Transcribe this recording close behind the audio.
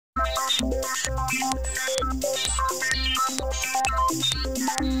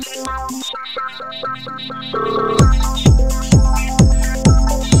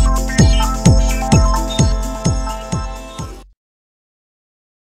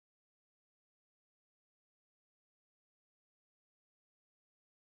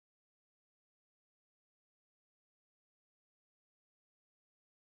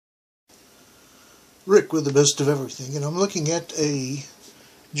Rick with the best of everything, and I'm looking at a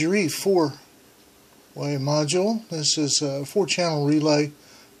GEREE 4-way module. This is a 4-channel relay,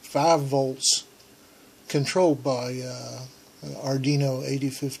 5 volts, controlled by Arduino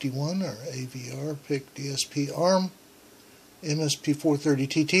 8051 or AVR, PIC DSP ARM, MSP430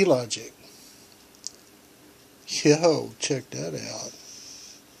 TT logic. Yo, check that out.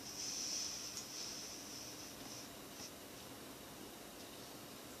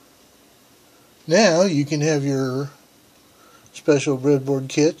 Now you can have your special breadboard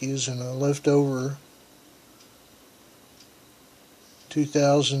kit using a leftover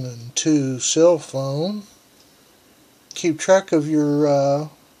 2002 cell phone. Keep track of your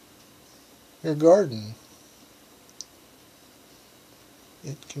garden.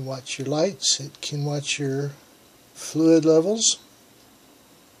 It can watch your lights. It can watch your fluid levels.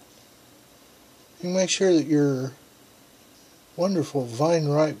 You can make sure that your wonderful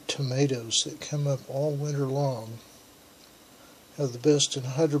vine-ripe tomatoes that come up all winter long have the best in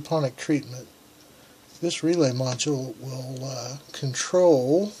hydroponic treatment. This relay module will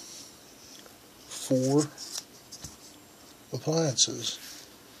control 4 appliances.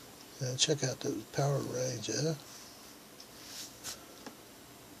 Now check out the power range,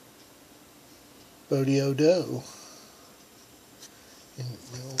 Bodeo-do. In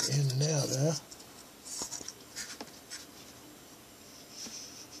and out,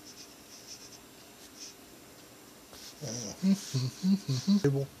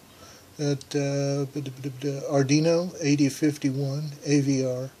 At Arduino 8051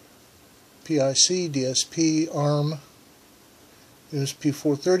 AVR PIC DSP ARM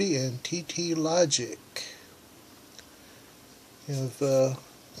MSP430 and TT logic. You have of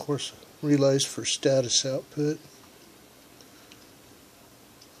course relays for status output,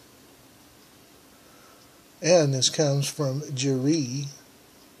 and this comes from GEREE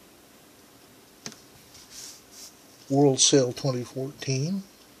World Sale 2014,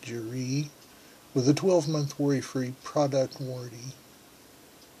 GEREE, with a 12-month worry-free product warranty.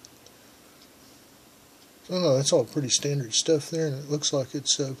 So no, that's all pretty standard stuff there, and it looks like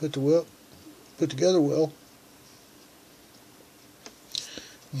it's put together well.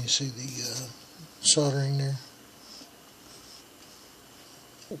 You see the soldering there.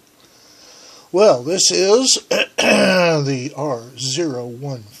 Well, this is the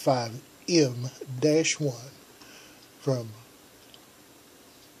R015M-1 from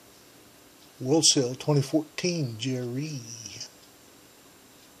World Sale 2014 GEREE.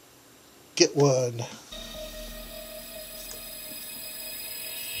 Get one.